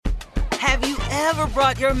Have you ever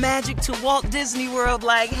brought your magic to Walt Disney World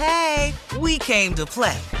like, hey, we came to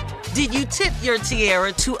play? Did you tip your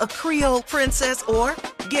tiara to a Creole princess or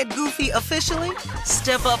get goofy officially?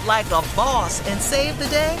 Step up like a boss and save the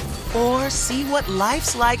day? Or see what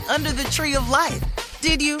life's like under the tree of life?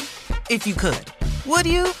 Did you? If you could. Would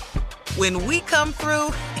you? When we come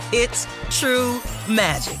through, it's true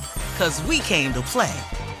magic. 'Cause we came to play.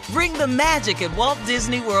 Bring the magic at Walt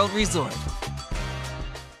Disney World Resort.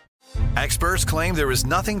 Experts claim there is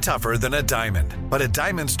nothing tougher than a diamond. But at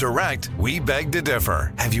Diamonds Direct, we beg to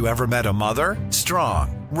differ. Have you ever met a mother?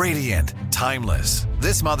 Strong, radiant, timeless.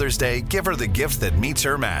 This Mother's Day, give her the gift that meets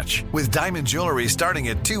her match. With diamond jewelry starting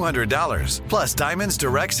at $200. Plus Diamonds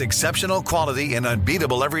Direct's exceptional quality and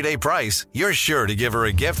unbeatable everyday price, you're sure to give her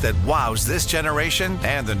a gift that wows this generation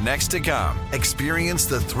and the next to come. Experience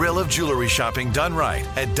the thrill of jewelry shopping done right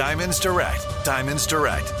at Diamonds Direct. Diamonds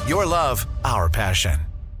Direct. Your love, our passion.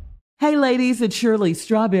 Hey ladies, it's Shirley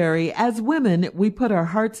Strawberry. As women, we put our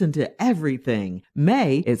hearts into everything.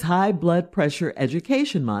 May is High Blood Pressure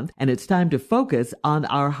Education Month, and it's time to focus on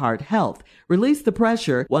our heart health. Release the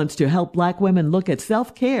Pressure wants to help Black women look at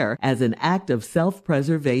self-care as an act of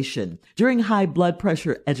self-preservation. During High Blood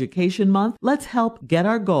Pressure Education Month, let's help get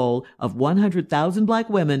our goal of 100,000 Black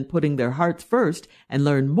women putting their hearts first and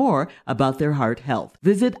learn more about their heart health.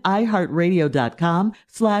 Visit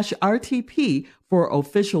iHeartRadio.com/RTP for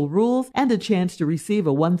official rules and a chance to receive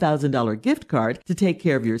a $1,000 gift card to take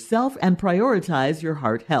care of yourself and prioritize your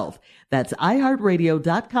heart health. That's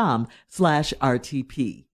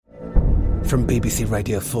iHeartRadio.com/RTP. From BBC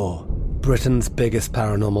Radio 4, Britain's biggest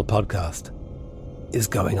paranormal podcast is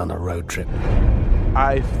going on a road trip.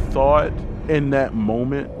 I thought in that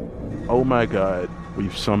moment, oh my God,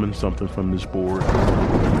 we've summoned something from this board.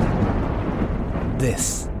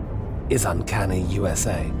 This is Uncanny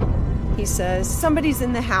USA. He says, somebody's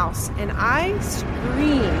in the house, and I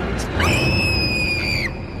screamed.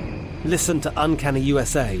 Listen to Uncanny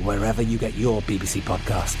USA wherever you get your BBC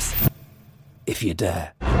podcasts, if you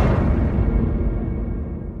dare.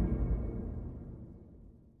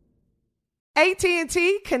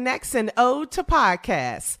 AT&T connects an ode to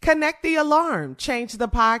podcasts. Connect the alarm. Change the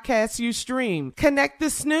podcast you stream. Connect the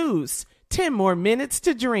snooze. 10 more minutes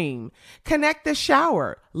to dream. Connect the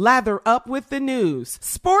shower. Lather up with the news.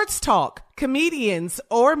 Sports talk, comedians,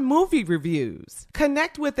 or movie reviews.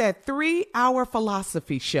 Connect with that 3-hour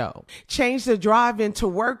philosophy show. Change the drive into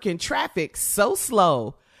work in traffic so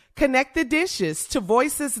slow. Connect the dishes to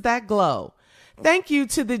voices that glow. Thank you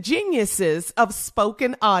to the geniuses of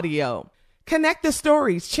spoken audio. Connect the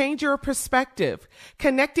stories, change your perspective.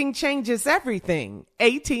 Connecting changes everything.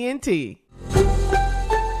 AT&T.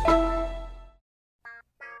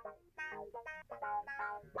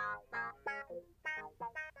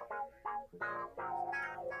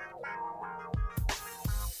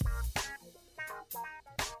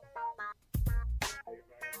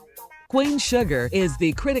 Queen Sugar is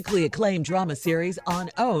the critically acclaimed drama series on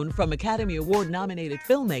OWN from Academy Award-nominated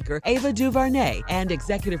filmmaker Ava DuVernay and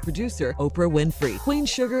executive producer Oprah Winfrey. Queen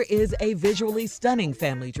Sugar is a visually stunning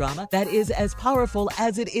family drama that is as powerful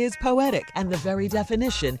as it is poetic and the very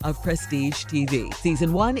definition of prestige TV.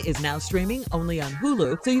 Season 1 is now streaming only on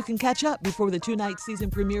Hulu, so you can catch up before the 2-night season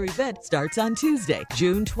premiere event starts on Tuesday,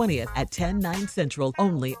 June 20th at 10/9 Central,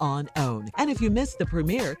 only on OWN. And if you missed the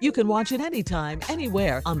premiere, you can watch it anytime,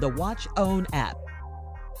 anywhere on the Watch OWN app.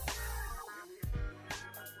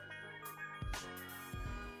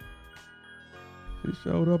 He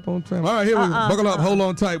showed up on time. All right, here we go. Buckle up. Hold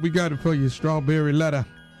on tight. We got it for you. Strawberry letter.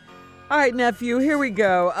 All right, nephew, here we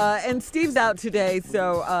go. And Steve's out today,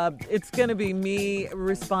 so it's going to be me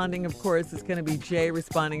responding, of course. It's going to be Jay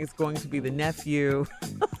responding. It's going to be the nephew.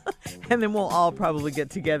 And then we'll all probably get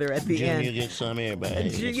together at the end. You get some, everybody.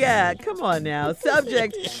 Yeah, come on now.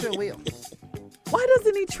 Subject. Sure will. Why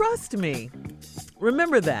doesn't he trust me?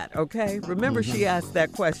 Remember that, okay? Remember she asked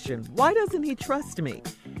that question. Why doesn't he trust me?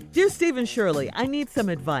 Dear Steve and Shirley, I need some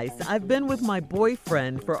advice. I've been with my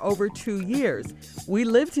boyfriend for over 2 years. We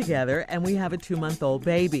live together and we have a 2-month-old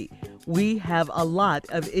baby. We have a lot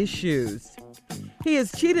of issues. He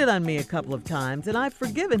has cheated on me a couple of times and I've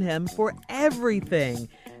forgiven him for everything.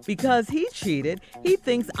 Because he cheated, he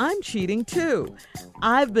thinks I'm cheating too.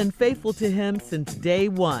 I've been faithful to him since day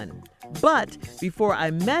one. But before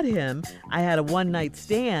I met him, I had a one-night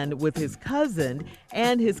stand with his cousin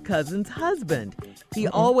and his cousin's husband. He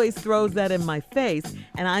always throws that in my face,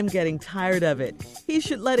 and I'm getting tired of it. He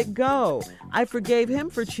should let it go. I forgave him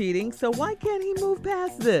for cheating, so why can't he move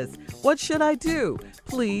past this? What should I do?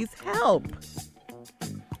 Please help.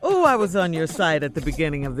 Oh, I was on your side at the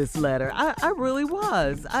beginning of this letter. I really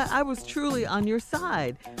was. I was truly on your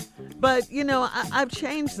side. But, I've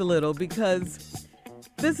changed a little because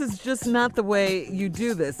this is just not the way you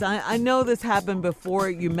do this. I know this happened before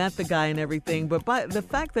you met the guy and everything, but by the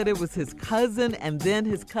fact that it was his cousin and then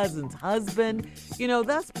his cousin's husband,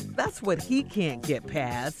 that's what he can't get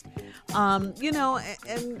past.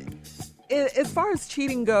 And as far as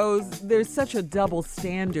cheating goes, there's such a double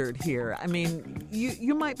standard here. I mean,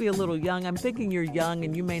 you might be a little young. I'm thinking you're young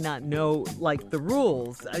and you may not know, the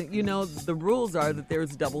rules. The rules are that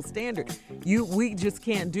there's double standard. We just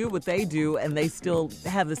can't do what they do and they still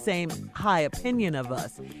have the same high opinion of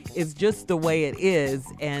us. It's just the way it is.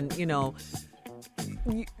 And,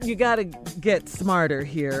 you got to get smarter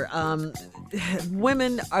here.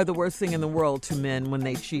 Women are the worst thing in the world to men when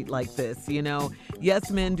they cheat like this.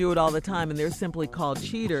 Yes, men do it all the time and they're simply called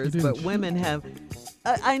cheaters, but women have...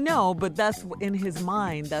 I know, but that's in his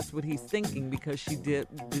mind. That's what he's thinking because she did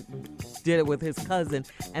it with his cousin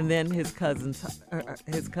and then his cousin's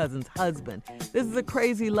husband. This is a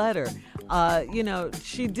crazy letter.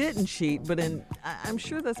 She didn't cheat, but I'm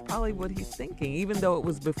sure that's probably what he's thinking. Even though it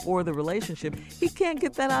was before the relationship, he can't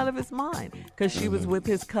get that out of his mind because she was with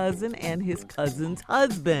his cousin and his cousin's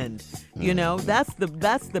husband. That's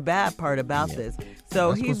the bad part about this.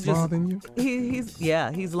 So that's he's just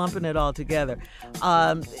he's lumping it all together.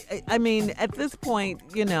 I mean, at this point,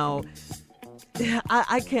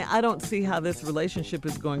 I don't see how this relationship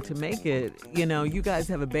is going to make it. You guys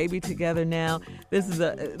have a baby together now.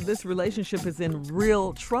 This relationship is in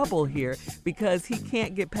real trouble here because he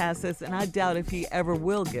can't get past this, and I doubt if he ever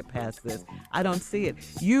will get past this. I don't see it.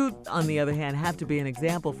 You, on the other hand, have to be an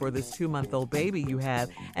example for this 2-month-old baby you have,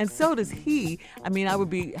 and so does he. I mean, I would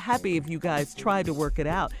be happy if you guys tried to work it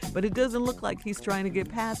out, but it doesn't look like he's trying to get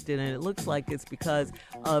past it, and it looks like it's because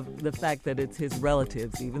of the fact that it's his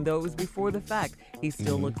relatives, even though it was before the fact. He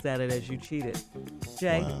still looks at it as you cheated.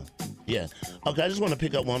 Jay? Wow. Yeah. Okay, I just want to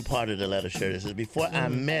pick up one part of the letter, Shirley. It says, before I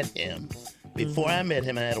met him, I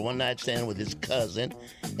had a one-night stand with his cousin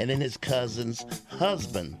and then his cousin's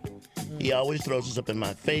husband. He always throws this up in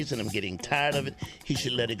my face, and I'm getting tired of it. He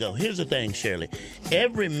should let it go. Here's the thing, Shirley.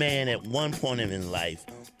 Every man at one point in his life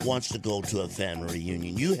wants to go to a family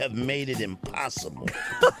reunion. You have made it impossible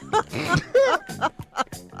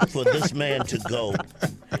for this man to go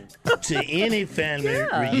to any family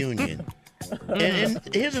reunion. And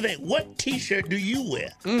here's the thing. What T-shirt do you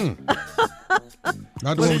wear?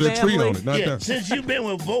 Not the one with the tree on it. Not that. Since you've been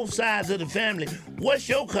with both sides of the family, what's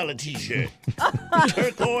your color T-shirt?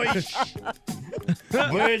 Turquoise?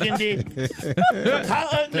 Burgundy? How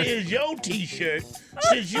ugly is your T-shirt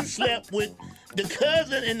since you slept with the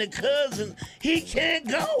cousin and the cousin? He can't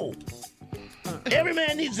go. Every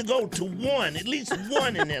man needs to go to one, at least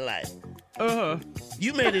one in their life.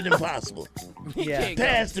 You made it impossible.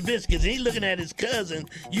 Pass the biscuits. And he's looking at his cousin.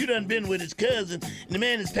 You done been with his cousin. And the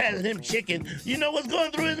man is passing him chicken. You know what's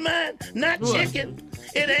going through his mind? Not chicken.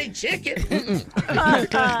 It ain't chicken.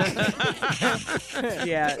 That's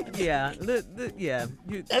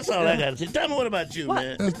all I got to say. Tell me, what about you,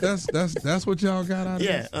 man? That's what y'all got out of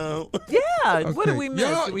this? Okay. What did we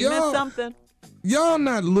miss? Did we miss something? Y'all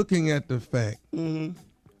not looking at the fact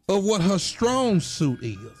of what her strong suit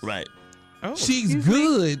is. Right. Oh, she's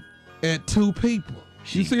good at two people.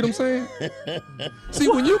 You see what I'm saying? See,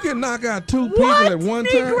 when you can knock out two people at one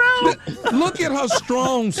time, look at her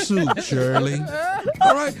strong suit, Shirley.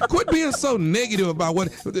 All right? Quit being so negative about what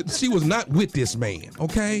she was not with this man,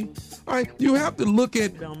 okay? All right? You have to look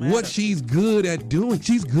at what she's good at doing.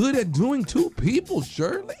 She's good at doing two people,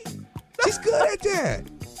 Shirley. She's good at that.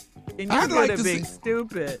 And you're good at being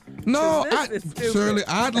stupid. No, Shirley,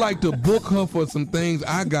 I'd like to book her for some things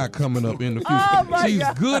I got coming up in the future. She's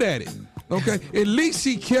good at it. Okay? At least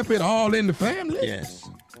she kept it all in the family. Yes.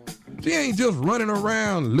 She ain't just running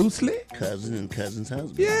around loosely. Cousin and cousin's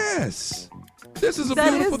husband. Yes. This is a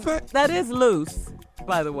beautiful thing. That is loose,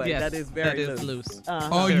 by the way. Yes, that is very loose.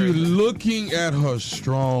 Are you looking at her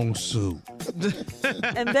strong suit?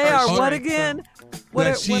 And they are what again?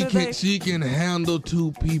 She can handle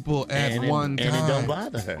two people at one time. And it don't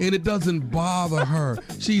bother her. And it doesn't bother her.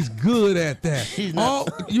 She's good at that.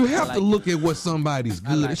 You have to look at what somebody's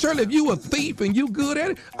good at. Shirley, if you a thief and you good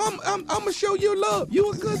at it, I'm going to show you love.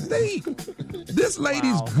 You a good thief. This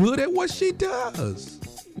lady's good at what she does.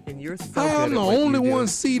 And you're so I'm the only one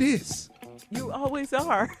see this. You always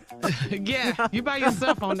are. Yeah, you by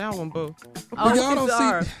yourself on that one, boo. But y'all don't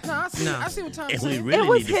bizarre. see. I see what Tommy's And we saying. really It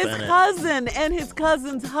was need to his find out. cousin and his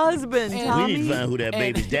cousin's husband, And Tommy. We need to find out who that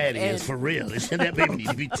baby's daddy and- is for real. That baby need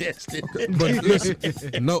to be tested. But listen,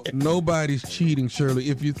 nobody's cheating, Shirley.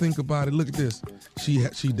 If you think about it, look at this. She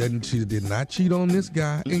did not cheat on this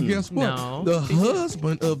guy, and guess what? No, The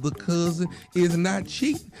husband of the cousin is not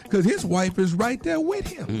cheating because his wife is right there with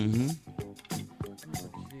him.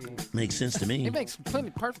 Makes sense to me. It makes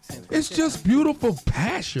perfect sense. It's just beautiful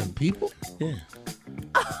passion, people. Yeah.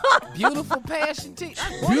 Beautiful passion.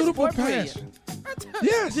 Beautiful passion.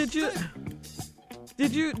 Yes. Did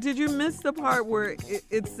you miss the part where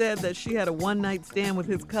it said that she had a one-night stand with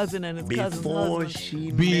his cousin and his cousin's Before husband?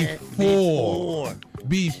 she Before.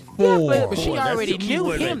 But she That's already the key knew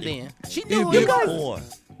word him right there. then. She knew If- him. Before.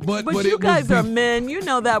 But it you was guys are men. You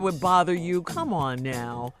know that would bother you. Come on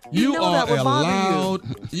now. You know that would bother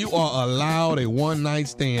you. You are allowed a one-night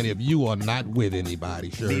stand if you are not with anybody,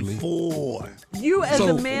 Shirley. Before. You as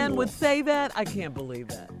So- a man would say that? I can't believe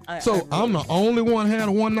that. I'm the only one had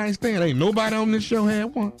a one-night stand. Ain't nobody on this show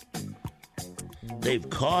had one. They've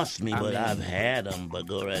cost me, but I've had them. But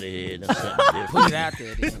go right ahead. That's something Put different. it out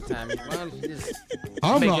there then, Tommy. Why don't you just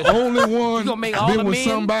I'm make the it- only one You gonna make all been the with men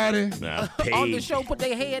somebody. Nah, on the paid. show put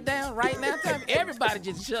their head down right now, Tommy? Everybody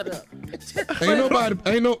just shut up.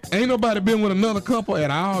 Ain't nobody been with another couple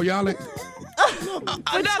at all. Y'all ain't.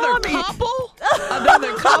 Another couple?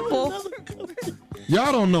 Another couple?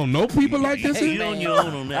 Y'all don't know no people like this Hey, here? you on your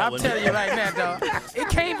own on that I'm one. telling you right now, dog. It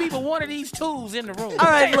can't be but one of these tools in the room. All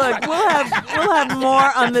right, look, we'll have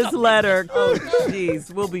more on this letter. Oh,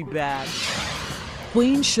 jeez, we'll be back.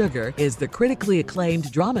 Queen Sugar is the critically acclaimed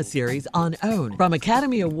drama series on OWN. From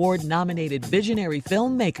Academy Award-nominated visionary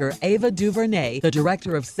filmmaker Ava DuVernay, the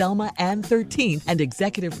director of Selma and 13, and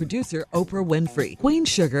executive producer Oprah Winfrey. Queen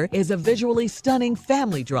Sugar is a visually stunning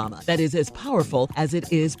family drama that is as powerful as it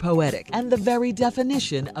is poetic, and the very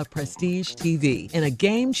definition of prestige TV. In a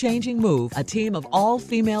game-changing move, a team of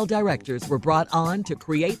all-female directors were brought on to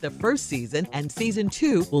create the first season, and season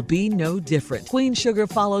 2 will be no different. Queen Sugar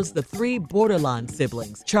follows the three borderline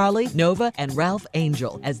siblings, Charlie, Nova, and Ralph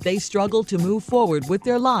Angel, as they struggle to move forward with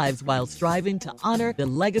their lives while striving to honor the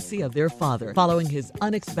legacy of their father following his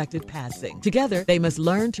unexpected passing. Together, they must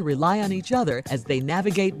learn to rely on each other as they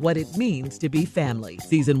navigate what it means to be family.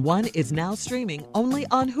 Season 1 is now streaming only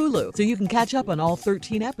on Hulu, so you can catch up on all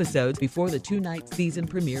 13 episodes before the two-night season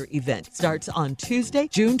premiere event. Starts on Tuesday,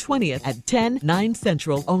 June 20th at 10/9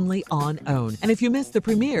 Central, only on OWN. And if you miss the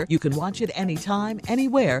premiere, you can watch it anytime,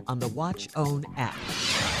 anywhere on the Watch OWN app.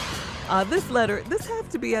 This has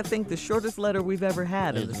to be, I think, the shortest letter we've ever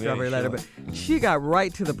had in the It's Strawberry very Letter. short. But she got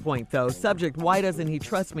right to the point, though. Subject, why doesn't he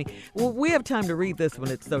trust me? Well, we have time to read this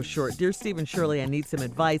when it's so short. Dear Stephen Shirley, I need some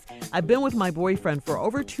advice. I've been with my boyfriend for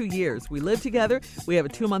over 2 years. We live together. We have a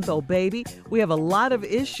 2-month-old baby. We have a lot of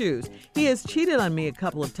issues. He has cheated on me a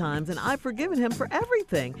couple of times, and I've forgiven him for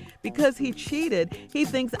everything. Because he cheated, he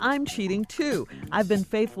thinks I'm cheating too. I've been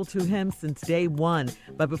faithful to him since day one.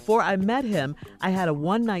 But before I met him, I had a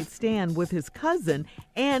one-night stand with his cousin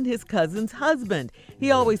and his cousin's husband. He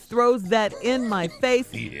always throws that in my face,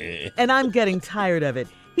 and I'm getting tired of it.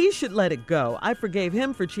 He should let it go. I forgave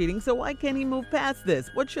him for cheating, so why can't he move past this?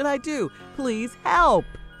 What should I do? Please help.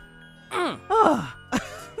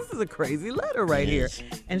 This is a crazy letter right here.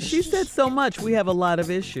 And she said so much. We have a lot of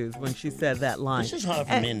issues when she said that line. It's just hard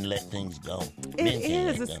for men to let things go. Men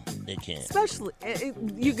can't let them. They can't. Especially,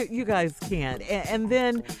 you guys can't. And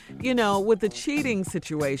then, with the cheating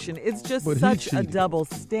situation, it's just But he such a cheated. double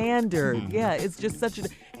standard. Yeah, it's just such a...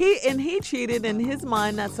 He cheated. In his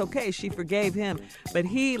mind, that's okay. She forgave him. But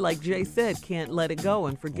he, like Jay said, can't let it go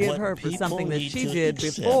and forgive What her for people something that need she to did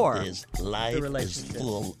accept before. is life is relationship.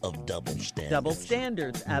 full of double standards. Double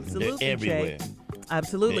standards, absolutely, They're everywhere. Jay.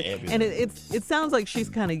 Absolutely. They're And everywhere. it sounds like she's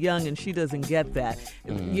kind of young and she doesn't get that.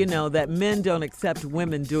 That men don't accept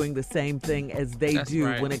women doing the same thing as they That's do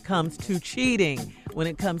right. when it comes to cheating.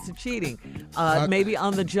 Maybe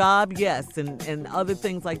on the job, yes, and other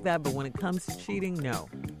things like that. But when it comes to cheating, no.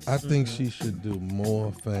 I think she should do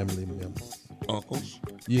more family members. Uncles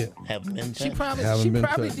Yeah, haven't been She touched. Haven't been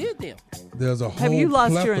probably touched. did them. there's a whole Have you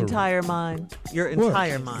lost your plethora. entire mind? Your What?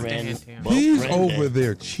 entire mind. Both He's granddad- over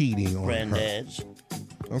there cheating on her. Granddads.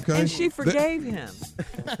 Okay, And she forgave him.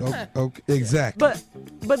 Okay, exactly.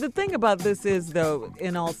 But the thing about this is, though,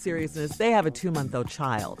 in all seriousness, they have a 2-month-old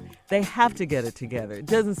child. They have to get it together. It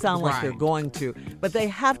doesn't sound like they're Right. going to, but they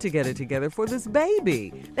have to get it together for this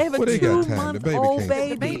baby. They have a Well, they got time. The baby 2-month-old can't-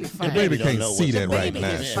 baby. The baby the fine. baby don't can't know see what's that the right baby now.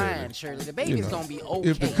 is Shirley. fine, Shirley. The baby's gonna be okay.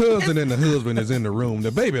 If the cousin and the husband is in the room,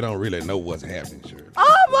 the baby don't really know what's happening, Shirley.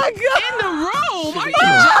 Oh my God! In the room. Are you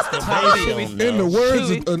Just The a baby don't know.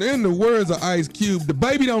 in the words of Ice Cube, the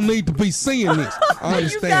baby don't need to be seeing this. I You got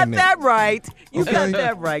understand that right. You got Okay.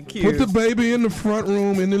 that right, Q. Put the baby in the front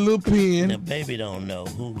room in the little The pen. baby don't know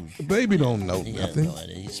who's. The baby don't know He has nothing. no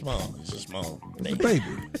idea. He's small. He's a small It's a baby. baby.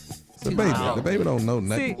 It's a baby. The baby don't know See,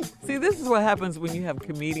 nothing. this is what happens when you have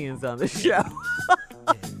comedians on the show.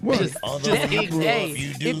 What? Although when you grow up,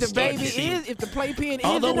 you do if the start baby to see. is, if the playpen is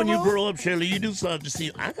Although in the when you room, grow up, Shirley, you do start to see.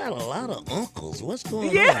 I got a lot of uncles. What's going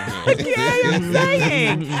Yeah, on here? yeah, I'm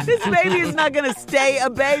saying. This baby is not going to stay a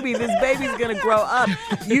baby. This baby's going to grow up.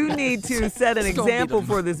 You need to set an It's gonna be example the-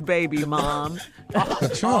 for this baby, Mom.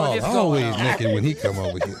 Charles this always going on. naked when he come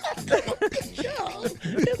over here.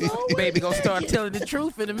 baby gonna start telling the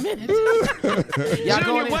truth in a minute. Y'all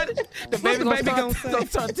going in? The baby gonna start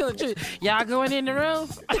telling the truth. Y'all going in the room?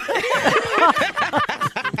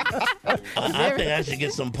 I think I should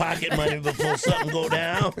get some pocket money before something go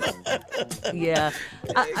down. Yeah.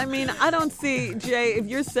 I mean, I don't see, Jay, if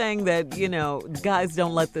you're saying that, guys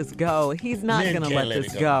don't let this go, he's not Men going to can't let let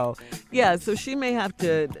this it go. Yeah, so she may have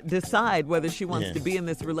to decide whether she wants Yeah. to be in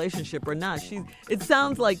this relationship or not. It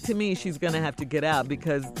sounds like to me she's going to have to get out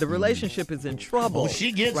because the relationship is in trouble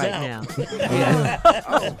she gets right out.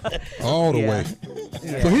 now. All the Yeah. way.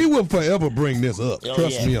 So he will forever bring this up. Oh,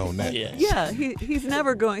 Trust yeah. me on that. Yeah. Yeah, he's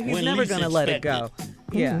never going When to least let it expected. go.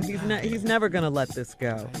 Yeah, he's never going to let this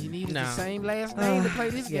go. You need the same last name to play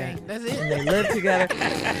this Yeah. game. That's And it. they live together.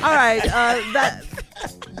 All right,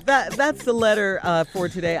 that's the letter for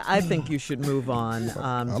today. I think you should move on.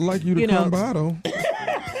 I'd like you to come by, though.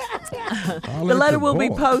 The letter will be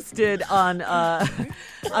posted on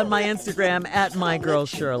my Instagram at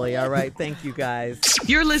 @mygirlshirley. All right, thank you guys.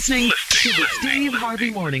 You're listening to the Steve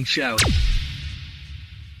Harvey Morning Show.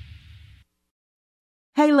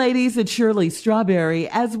 Hey ladies, it's Shirley Strawberry.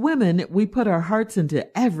 As women, we put our hearts into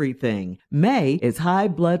everything. May is High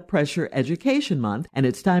Blood Pressure Education Month, and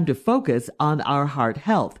it's time to focus on our heart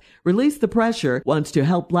health. Release the Pressure wants to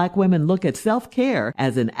help Black women look at self-care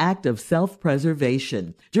as an act of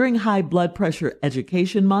self-preservation. During High Blood Pressure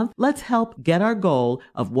Education Month, let's help get our goal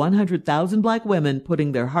of 100,000 Black women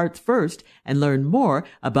putting their hearts first and learn more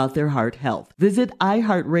about their heart health. Visit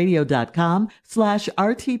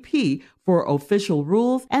iHeartRadio.com/RTP for official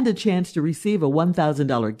rules and a chance to receive a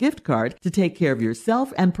 $1,000 gift card to take care of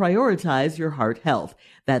yourself and prioritize your heart health.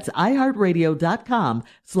 That's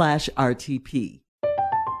iHeartRadio.com/RTP.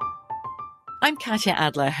 I'm Katya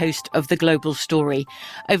Adler, host of The Global Story.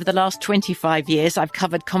 Over the last 25 years, I've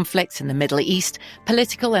covered conflicts in the Middle East,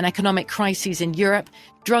 political and economic crises in Europe,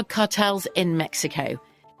 drug cartels in Mexico.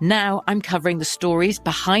 Now I'm covering the stories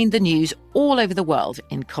behind the news all over the world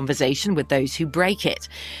in conversation with those who break it.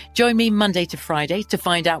 Join me Monday to Friday to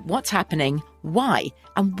find out what's happening, why,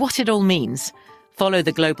 and what it all means. Follow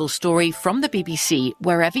The Global Story from the BBC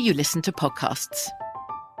wherever you listen to podcasts.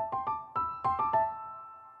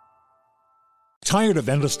 Tired of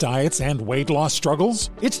endless diets and weight loss struggles?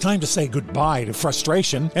 It's time to say goodbye to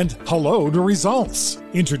frustration and hello to results.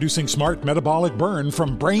 Introducing Smart Metabolic Burn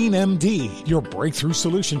from Brain MD, your breakthrough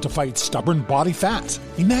solution to fight stubborn body fat.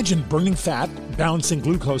 Imagine burning fat, balancing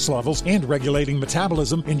glucose levels, and regulating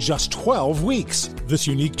metabolism in just 12 weeks. This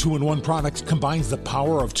unique 2-in-1 product combines the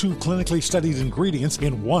power of 2 clinically studied ingredients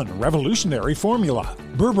in one revolutionary formula.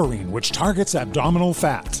 Berberine, which targets abdominal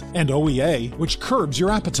fat, and OEA, which curbs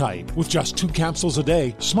your appetite. With just 2 capsules a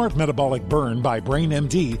day, Smart Metabolic Burn by Brain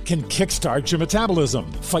MD can kickstart your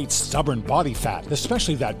metabolism, fight stubborn body fat, especially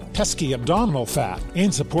that pesky abdominal fat,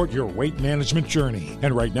 and support your weight management journey.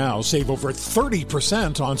 And right now, save over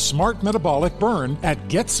 30% on Smart Metabolic Burn at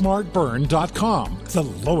GetSmartBurn.com. The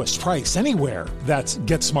lowest price anywhere. That's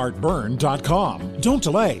GetSmartBurn.com. Don't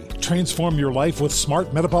delay. Transform your life with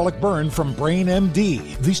Smart Metabolic Burn from Brain MD.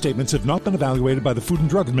 These statements have not been evaluated by the Food and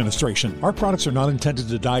Drug Administration. Our products are not intended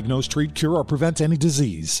to diagnose, treat, cure, or prevent any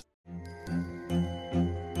disease.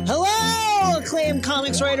 Hello, acclaimed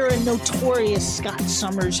comics writer and notorious Scott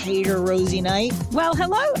Summers hater, Rosie Knight. Well,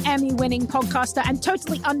 hello, Emmy-winning podcaster and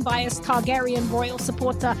totally unbiased Targaryen royal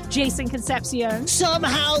supporter, Jason Concepcion.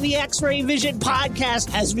 Somehow the X-Ray Vision podcast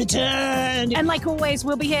has returned. And like always,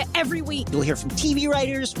 we'll be here every week. You'll hear from TV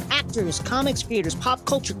writers, actors, comics creators, pop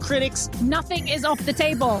culture critics. Nothing is off the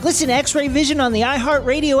table. Listen to X-Ray Vision on the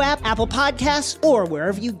iHeartRadio app, Apple Podcasts, or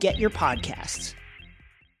wherever you get your podcasts.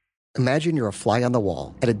 Imagine you're a fly on the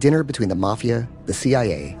wall at a dinner between the Mafia, the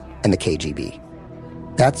CIA, and the KGB.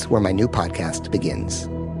 That's where my new podcast begins.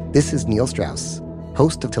 This is Neil Strauss,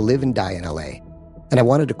 host of To Live and Die in LA, and I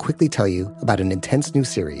wanted to quickly tell you about an intense new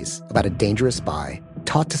series about a dangerous spy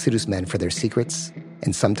taught to seduce men for their secrets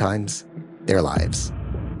and sometimes their lives.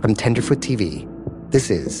 From Tenderfoot TV, this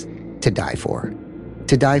is To Die For.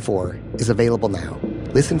 To Die For is available now.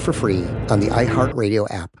 Listen for free on the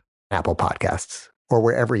iHeartRadio app, Apple Podcasts, or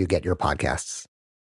wherever you get your podcasts.